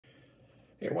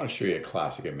Hey, I want to show you a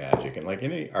classic of magic. And like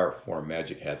any art form,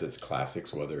 magic has its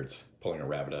classics, whether it's pulling a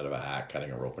rabbit out of a hat,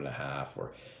 cutting a rope in half, or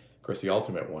of course the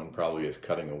ultimate one probably is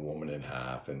cutting a woman in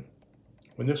half. And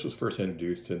when this was first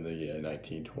introduced in the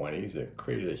 1920s, it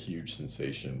created a huge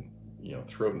sensation,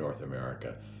 throughout North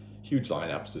America. Huge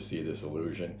lineups to see this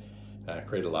illusion,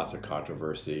 created lots of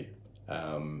controversy,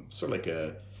 sort of like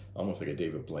almost like a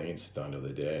David Blaine stunt of the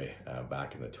day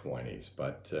back in the 20s.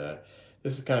 But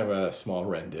this is kind of a small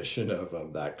rendition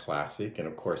of that classic. And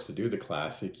of course, to do the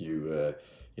classic, you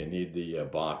need the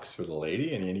box for the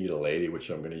lady, and you need a lady, which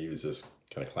I'm going to use this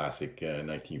kind of classic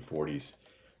 1940s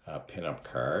pinup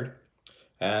card.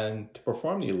 And to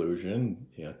perform the illusion,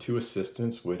 two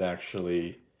assistants would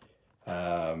actually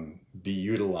be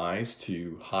utilized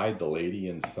to hide the lady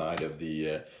inside of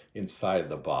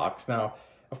the box. Now,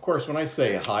 of course, when I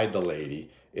say hide the lady,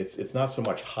 it's not so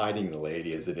much hiding the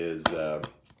lady as it is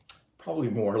probably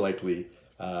more likely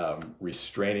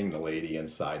restraining the lady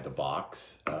inside the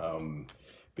box,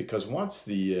 because once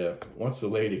the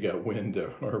lady got wind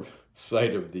or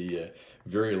sight of the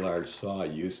very large saw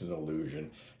used in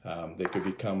illusion, they could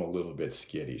become a little bit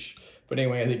skittish. But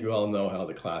anyway, I think you all know how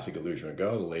the classic illusion would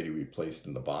go. The lady would be placed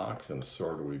in the box and the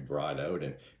sword would be brought out.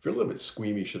 And if you're a little bit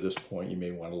squeamish at this point, you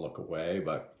may want to look away,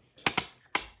 but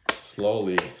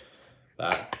slowly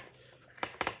that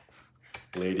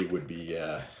lady would be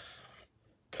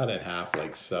cut in half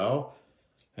like so.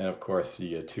 And of course,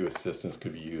 the two assistants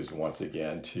could be used once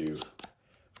again to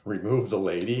remove the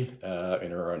lady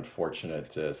in her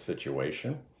unfortunate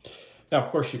situation. Now, of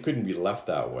course, she couldn't be left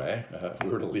that way. If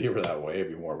we were to leave her that way, it'd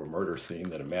be more of a murder scene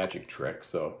than a magic trick.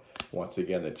 So once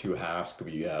again, the two halves could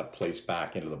be placed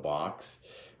back into the box.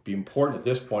 It'd be important at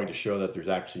this point to show that there's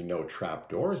actually no trap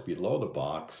doors below the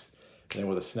box. And then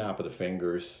with a snap of the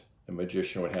fingers, the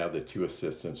magician would have the two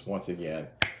assistants once again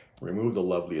remove the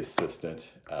lovely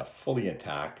assistant fully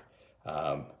intact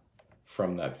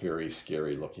from that very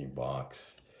scary looking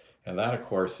box. And that, of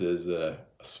course, is a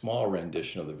small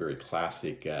rendition of the very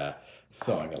classic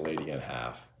song, A Lady in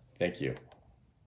Half. Thank you.